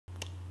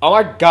Oh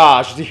my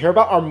gosh, did you hear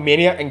about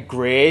Armenia and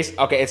Greece?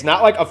 Okay, it's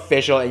not like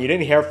official and you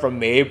didn't hear from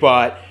me,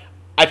 but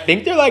I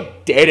think they're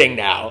like dating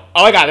now.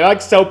 Oh my god, they're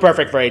like so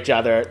perfect for each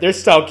other. They're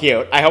so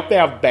cute. I hope they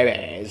have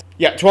babies.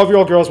 Yeah,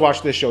 12-year-old girls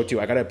watch this show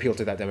too. I gotta appeal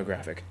to that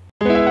demographic.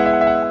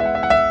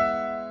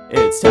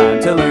 It's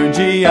time to learn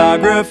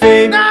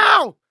geography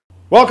now!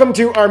 Welcome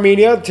to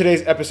Armenia.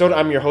 Today's episode,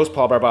 I'm your host,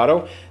 Paul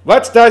Barbato.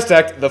 Let's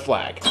dissect the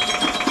flag.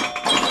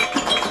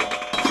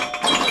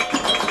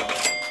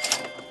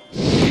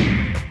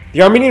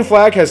 The Armenian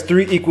flag has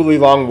three equally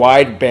long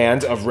wide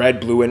bands of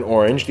red, blue, and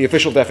orange. The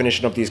official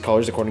definition of these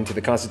colors, according to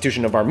the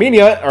Constitution of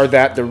Armenia, are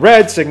that the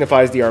red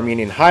signifies the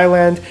Armenian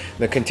highland,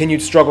 the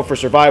continued struggle for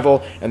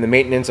survival, and the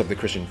maintenance of the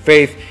Christian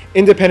faith,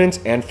 independence,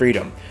 and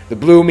freedom. The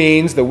blue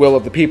means the will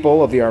of the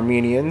people of the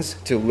Armenians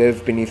to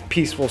live beneath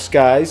peaceful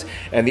skies,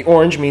 and the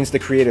orange means the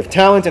creative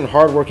talent and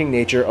hardworking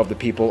nature of the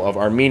people of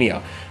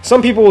Armenia.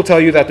 Some people will tell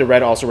you that the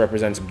red also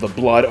represents the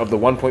blood of the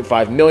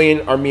 1.5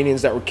 million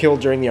Armenians that were killed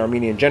during the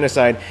Armenian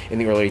genocide in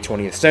the early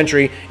 20th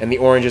century, and the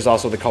orange is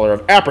also the color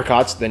of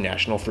apricots, the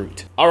national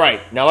fruit.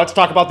 Alright, now let's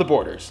talk about the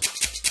borders.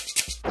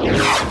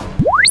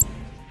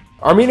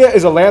 Armenia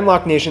is a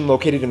landlocked nation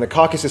located in the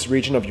Caucasus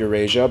region of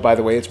Eurasia. By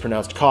the way, it's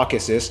pronounced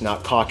Caucasus,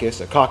 not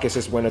caucus. A caucus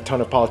is when a ton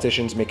of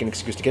politicians make an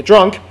excuse to get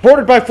drunk.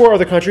 Bordered by 4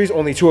 other countries,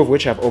 only 2 of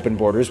which have open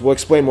borders. We'll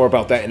explain more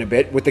about that in a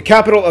bit. With the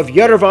capital of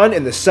Yerevan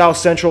in the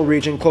south-central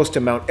region close to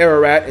Mount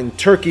Ararat in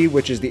Turkey,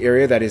 which is the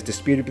area that is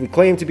disputably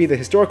claimed to be the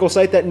historical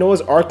site that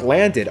Noah's Ark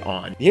landed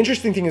on. The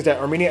interesting thing is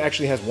that Armenia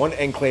actually has one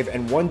enclave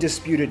and one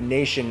disputed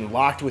nation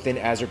locked within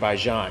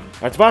Azerbaijan.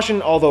 Artsakhan,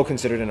 although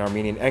considered an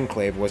Armenian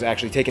enclave, was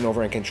actually taken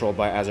over and controlled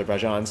by Azerbaijan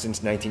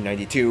since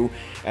 1992,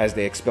 as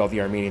they expelled the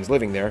Armenians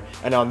living there.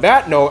 And on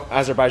that note,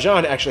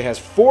 Azerbaijan actually has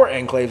 4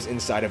 enclaves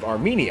inside of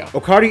Armenia: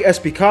 Okari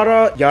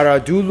Espikara,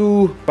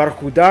 Yaradulu,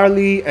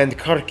 Barkhudarli, and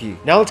Karki.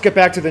 Now let's get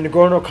back to the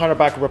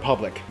Nagorno-Karabakh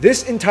Republic.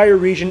 This entire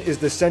region is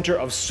the center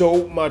of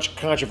so much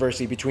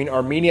controversy between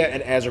Armenia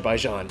and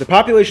Azerbaijan. The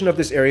population of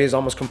this area is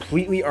almost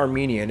completely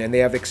Armenian, and they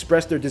have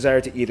expressed their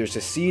desire to either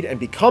secede and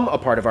become a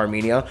part of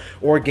Armenia,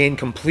 or gain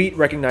complete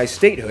recognized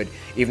statehood,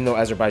 even though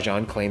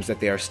Azerbaijan claims that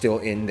they are still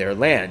in their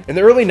land. In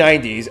the early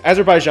 90s,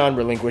 Azerbaijan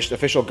relinquished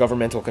official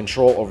governmental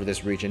control over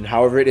this region.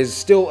 However, it is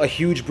still a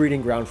huge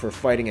breeding ground for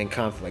fighting and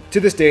conflict. To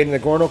this day,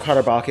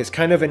 Nagorno-Karabakh is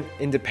kind of an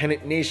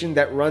independent nation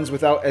that runs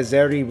without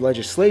Azeri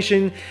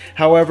legislation.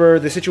 However,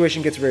 the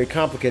situation gets very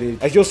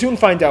complicated. As you'll soon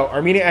find out,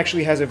 Armenia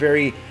actually has a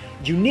very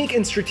unique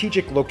and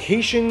strategic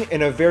location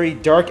in a very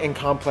dark and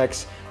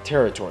complex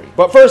territory.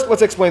 But first,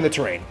 let's explain the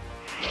terrain.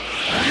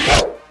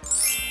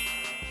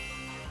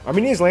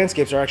 Armenia's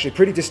landscapes are actually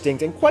pretty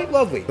distinct and quite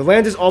lovely. The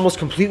land is almost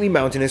completely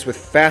mountainous with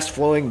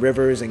fast-flowing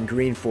rivers and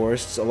green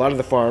forests, a lot of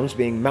the farms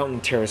being mountain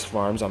terrace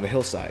farms on the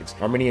hillsides.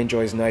 Armenia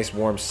enjoys nice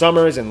warm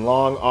summers and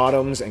long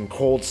autumns and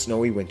cold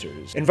snowy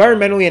winters.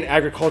 Environmentally and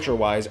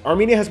agriculture-wise,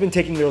 Armenia has been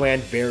taking their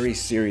land very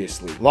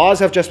seriously. Laws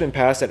have just been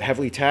passed that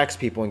heavily tax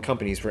people and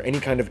companies for any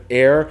kind of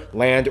air,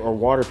 land, or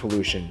water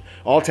pollution.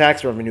 All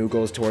tax revenue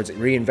goes towards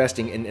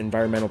reinvesting in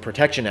environmental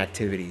protection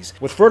activities.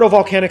 With fertile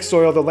volcanic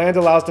soil, the land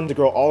allows them to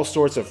grow all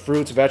sorts of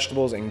fruits,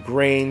 vegetables, and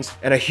grains,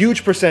 and a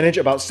huge percentage,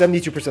 about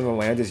 72% of the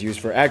land, is used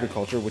for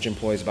agriculture, which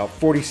employs about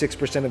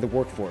 46% of the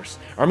workforce.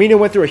 Armenia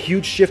went through a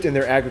huge shift in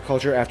their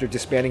agriculture after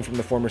disbanding from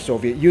the former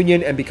Soviet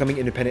Union and becoming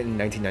independent in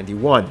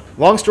 1991.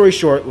 Long story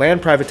short,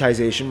 land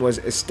privatization was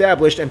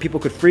established and people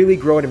could freely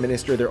grow and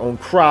administer their own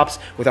crops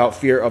without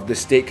fear of the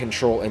state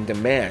control and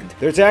demand.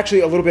 There's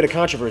actually a little bit of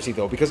controversy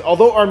though, because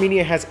although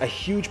Armenia has a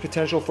huge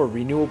potential for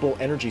renewable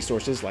energy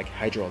sources like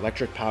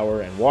hydroelectric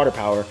power and water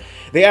power,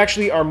 they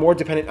actually are more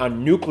dependent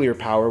on nuclear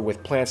power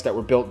with plants that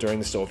were built during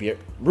the Soviet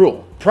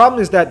rule.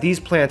 Problem is that these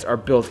plants are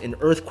built in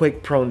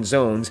earthquake-prone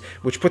zones,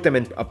 which put them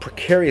in a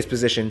precarious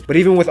position, but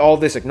even with all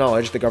this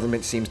acknowledged, the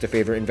government seems to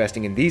favor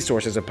investing in these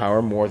sources of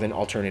power more than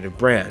alternative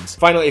brands.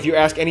 Finally, if you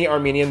ask any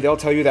Armenian, they'll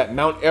tell you that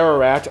Mount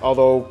Ararat,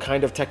 although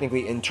kind of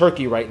technically in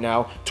Turkey right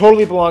now,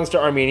 totally belongs to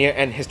Armenia,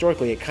 and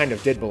historically it kind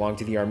of did belong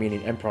to the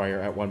Armenian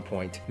Empire at one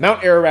point.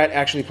 Mount Ararat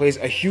actually plays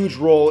a huge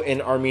role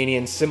in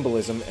Armenian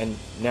symbolism and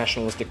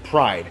nationalistic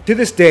pride. To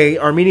this day,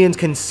 Armenians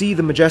can see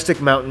the majestic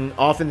mountain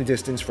off in the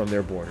distance from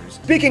their borders.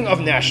 Speaking of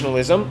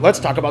nationalism, let's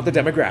talk about the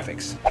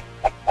demographics.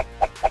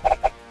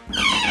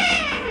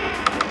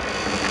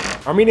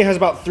 Armenia has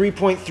about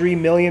 3.3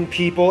 million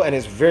people and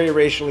is very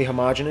racially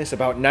homogenous.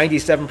 About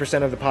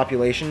 97% of the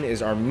population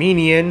is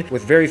Armenian,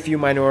 with very few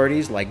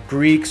minorities like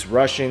Greeks,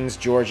 Russians,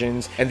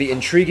 Georgians, and the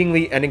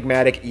intriguingly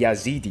enigmatic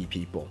Yazidi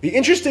people. The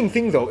interesting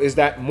thing though is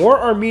that more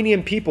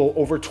Armenian people,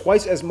 over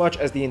twice as much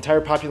as the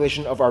entire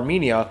population of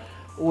Armenia,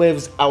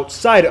 lives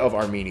outside of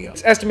Armenia.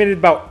 It's estimated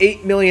about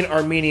 8 million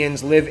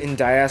Armenians live in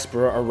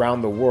diaspora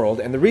around the world,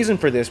 and the reason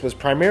for this was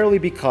primarily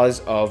because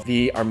of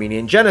the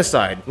Armenian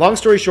genocide. Long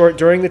story short,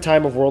 during the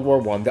time of World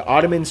War I, the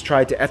Ottomans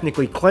tried to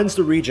ethnically cleanse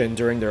the region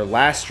during their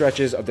last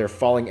stretches of their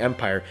falling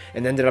empire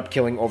and ended up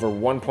killing over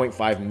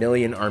 1.5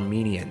 million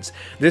Armenians.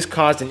 This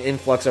caused an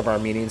influx of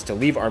Armenians to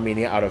leave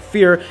Armenia out of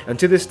fear, and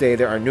to this day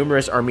there are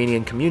numerous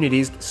Armenian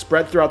communities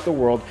spread throughout the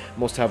world,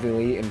 most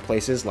heavily in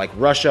places like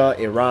Russia,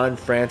 Iran,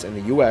 France, and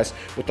the US,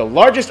 with the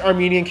largest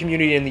Armenian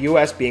community in the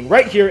US being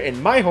right here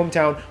in my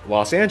hometown,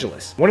 Los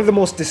Angeles. One of the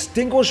most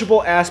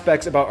distinguishable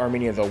aspects about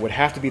Armenia, though, would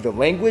have to be the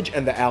language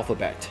and the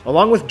alphabet.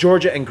 Along with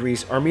Georgia and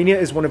Greece, Armenia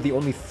is one of the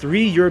only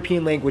 3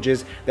 European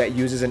languages that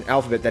uses an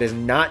alphabet that is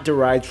not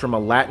derived from a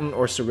Latin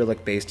or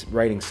Cyrillic-based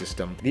writing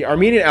system. The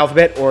Armenian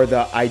alphabet, or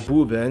the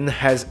Aybuben,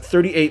 has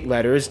 38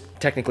 letters,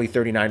 technically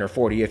 39 or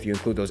 40 if you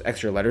include those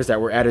extra letters that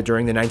were added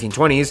during the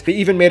 1920s. They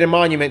even made a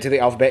monument to the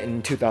alphabet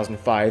in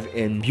 2005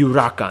 in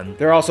Burakan.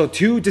 There are also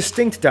 2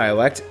 distinct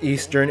dialects,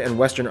 Eastern and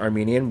Western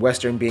Armenian,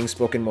 Western being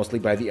spoken mostly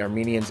by the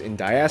Armenians in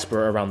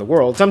diaspora around the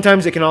world.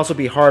 Sometimes it can also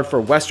be hard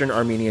for Western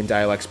Armenian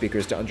dialect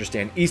speakers to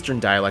understand Eastern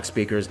dialect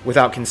speakers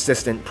without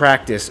consistent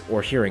practice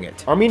or hearing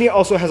it. Armenia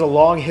also has a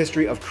long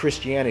history of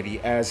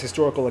Christianity, as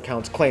historical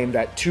accounts claim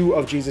that 2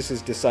 of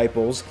Jesus'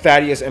 disciples,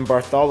 Thaddeus and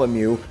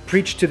Bartholomew,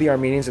 preached to the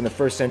Armenians in the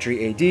 1st century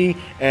AD,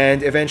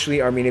 and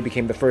eventually Armenia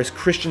became the first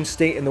Christian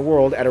state in the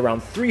world at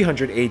around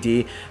 300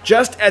 AD,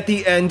 just at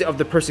the end of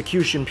the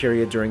persecution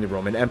period during the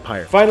Roman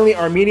Empire. Finally,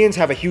 Armenians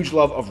have a huge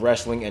love of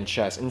wrestling and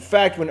chess. In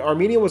fact, when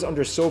Armenia was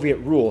under Soviet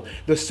rule,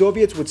 the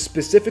Soviets would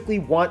specifically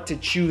want to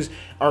choose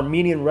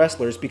Armenian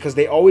wrestlers because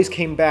they always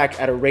came back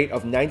at a rate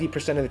of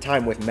 90% of the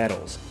time with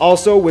medals.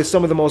 Also, with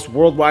some of the most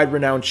worldwide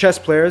renowned chess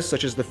players,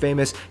 such as the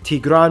famous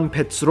Tigran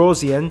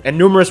Petrosyan, and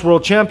numerous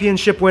world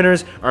championship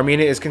winners,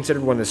 Armenia is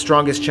considered one of the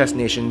strongest chess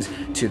nations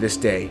to this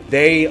day.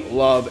 They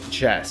love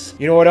chess.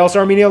 You know what else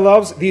Armenia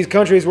loves? These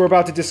countries we're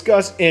about to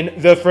discuss in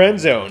the friend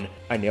zone.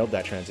 I nailed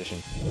that transition.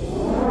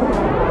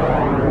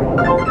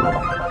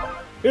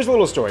 Here's a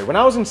little story. When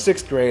I was in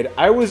 6th grade,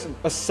 I was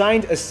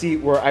assigned a seat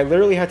where I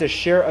literally had to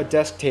share a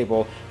desk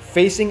table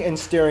facing and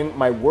staring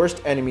my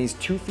worst enemies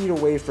 2 feet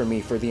away from me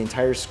for the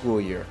entire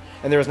school year.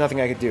 And there was nothing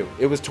I could do.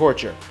 It was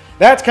torture.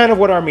 That's kind of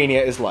what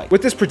Armenia is like.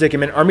 With this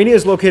predicament, Armenia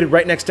is located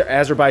right next to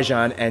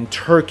Azerbaijan and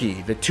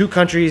Turkey, the 2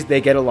 countries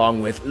they get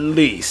along with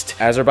least.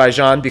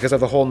 Azerbaijan because of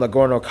the whole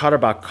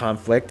Nagorno-Karabakh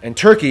conflict, and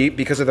Turkey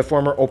because of the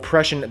former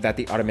oppression that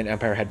the Ottoman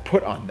Empire had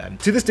put on them.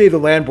 To this day, the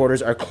land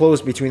borders are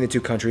closed between the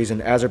 2 countries,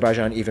 and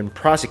Azerbaijan even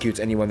prosecutes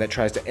anyone that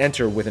tries to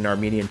enter with an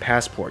Armenian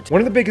passport. One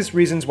of the biggest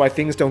reasons why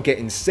things don't get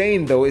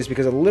insane, though, is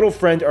because a little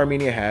friend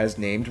Armenia has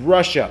named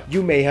Russia.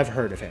 You may have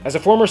heard of him. As a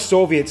former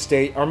Soviet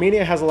state,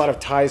 Armenia has a lot of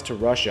ties to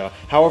Russia.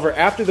 However,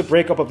 after the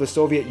breakup of the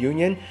Soviet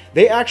Union,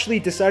 they actually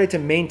decided to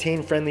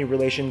maintain friendly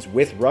relations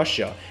with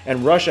Russia,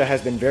 and Russia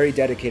has been very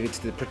dedicated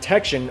to the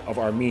protection of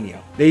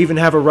Armenia. They even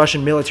have a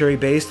Russian military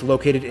base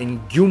located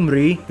in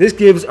Gyumri. This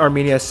gives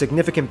Armenia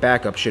significant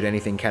backup should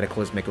anything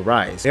cataclysmic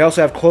arise. They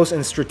also have close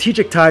and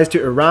strategic ties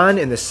to Iran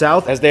in the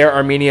south, as they are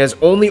Armenia's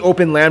only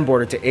open land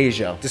border to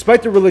Asia.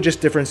 Despite the religious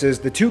differences,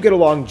 the 2 get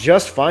along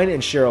just fine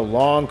and share a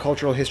long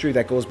cultural history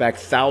that goes back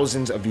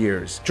thousands of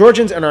years.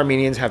 Georgians and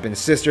Armenians have been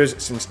sisters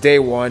since day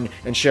one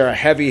and share a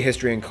heavy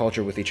history and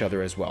culture with each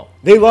other as well.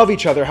 They love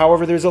each other,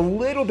 however, there's a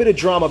little bit of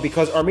drama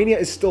because Armenia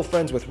is still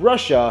friends with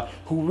Russia,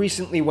 who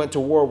recently went to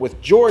war with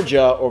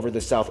Georgia over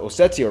the South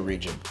Ossetia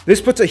region.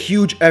 This puts a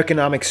huge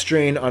economic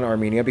strain on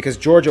Armenia because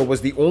Georgia was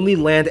the only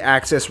land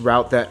access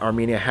route that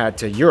Armenia had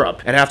to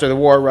Europe, and after the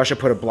war, Russia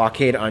put a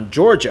blockade on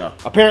Georgia.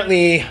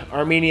 Apparently,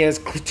 Armenia's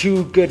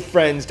 2 good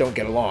friends don't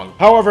get along.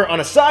 However, on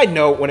a side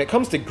note, when it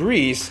comes to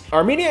Greece,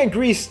 Armenia and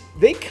Greece,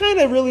 they kind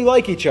of really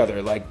like each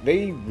other. Like,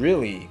 they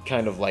really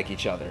kind of like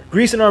each other.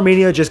 Greece and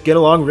Armenia just get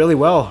along really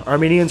well.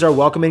 Armenians are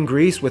welcome in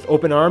Greece with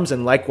open arms,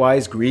 and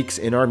likewise Greeks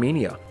in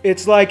Armenia.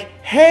 It's like,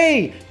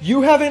 hey,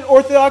 you have an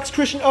Orthodox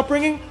Christian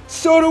upbringing?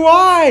 So do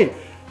I!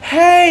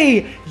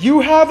 Hey,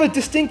 you have a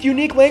distinct,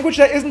 unique language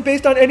that isn't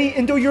based on any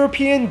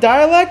Indo-European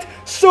dialect?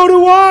 So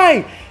do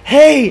I!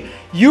 Hey,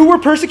 you were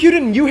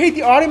persecuted and you hate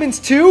the Ottomans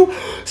too?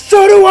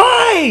 So do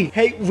I!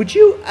 Hey, would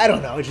you, I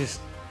don't know,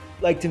 just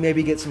like to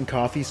maybe get some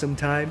coffee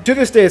sometime? To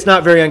this day, it's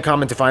not very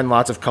uncommon to find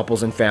lots of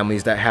couples and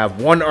families that have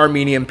 1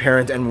 Armenian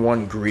parent and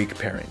 1 Greek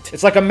parent.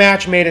 It's like a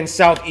match made in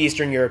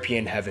Southeastern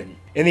European heaven.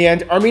 In the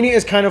end, Armenia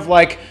is kind of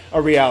like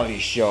a reality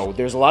show.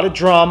 There's a lot of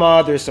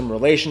drama, there's some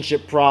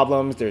relationship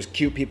problems, there's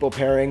cute people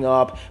pairing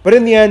up, but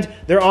in the end,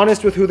 they're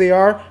honest with who they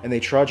are, and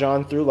they trudge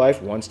on through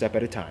life 1 step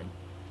at a time.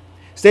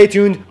 Stay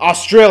tuned,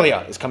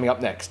 Australia is coming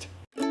up next.